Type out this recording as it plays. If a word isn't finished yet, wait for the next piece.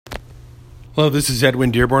Hello, this is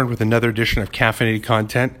Edwin Dearborn with another edition of Caffeinated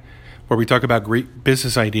Content, where we talk about great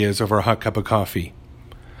business ideas over a hot cup of coffee.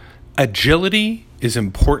 Agility is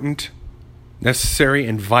important, necessary,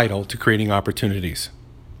 and vital to creating opportunities.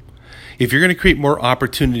 If you're going to create more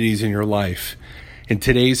opportunities in your life, in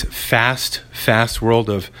today's fast world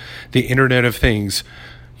of the Internet of Things,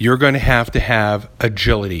 you're going to have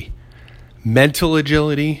agility. Mental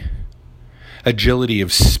agility, agility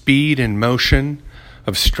of speed and motion,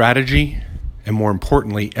 of strategy, and more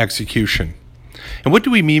importantly, execution. And what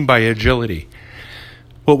do we mean by agility?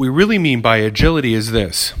 What we really mean by agility is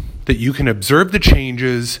this, that you can observe the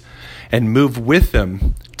changes and move with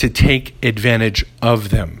them to take advantage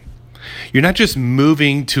of them. You're not just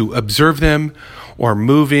moving to observe them or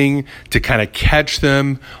moving to kind of catch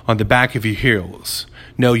them on the back of your heels.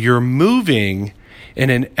 No, you're moving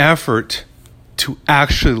in an effort to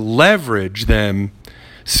actually leverage them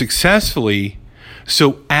successfully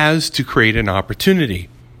so as to create an opportunity.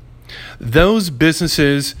 Those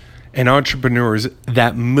businesses and entrepreneurs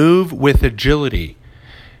that move with agility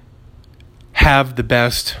have the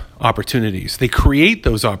best opportunities. They create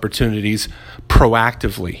those opportunities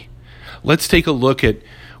proactively. Let's take a look at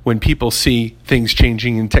when people see things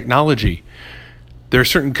changing in technology. There are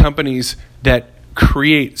certain companies that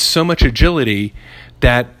create so much agility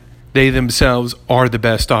that they themselves are the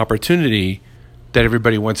best opportunity that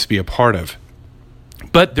everybody wants to be a part of.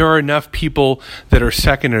 But there are enough people that are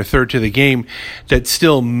second or third to the game that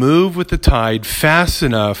still move with the tide fast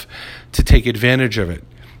enough to take advantage of it.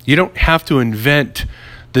 You don't have to invent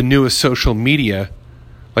the newest social media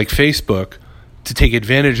like Facebook to take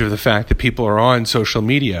advantage of the fact that people are on social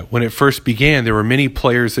media. When it first began, there were many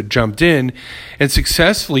players that jumped in and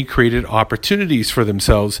successfully created opportunities for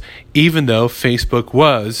themselves, even though Facebook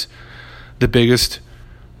was the biggest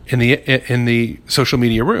in the social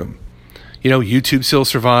media room. You know, YouTube still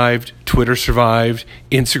survived, Twitter survived,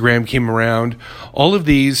 Instagram came around. All of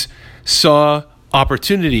these saw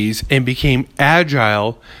opportunities and became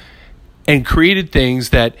agile and created things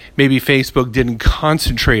that maybe Facebook didn't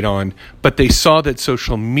concentrate on, but they saw that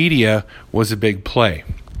social media was a big play.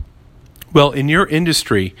 Well, in your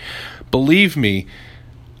industry, believe me,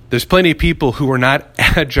 there's plenty of people who are not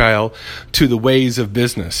agile to the ways of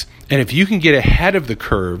business. And if you can get ahead of the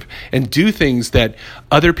curve and do things that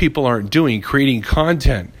other people aren't doing, creating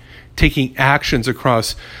content, taking actions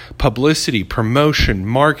across publicity, promotion,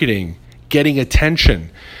 marketing, getting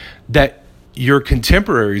attention, that your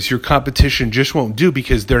contemporaries, your competition just won't do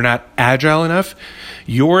because they're not agile enough,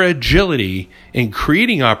 your agility in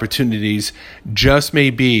creating opportunities just may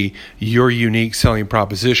be your unique selling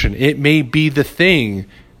proposition. It may be the thing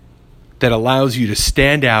that allows you to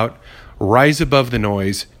stand out, rise above the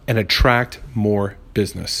noise, and attract more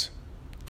business.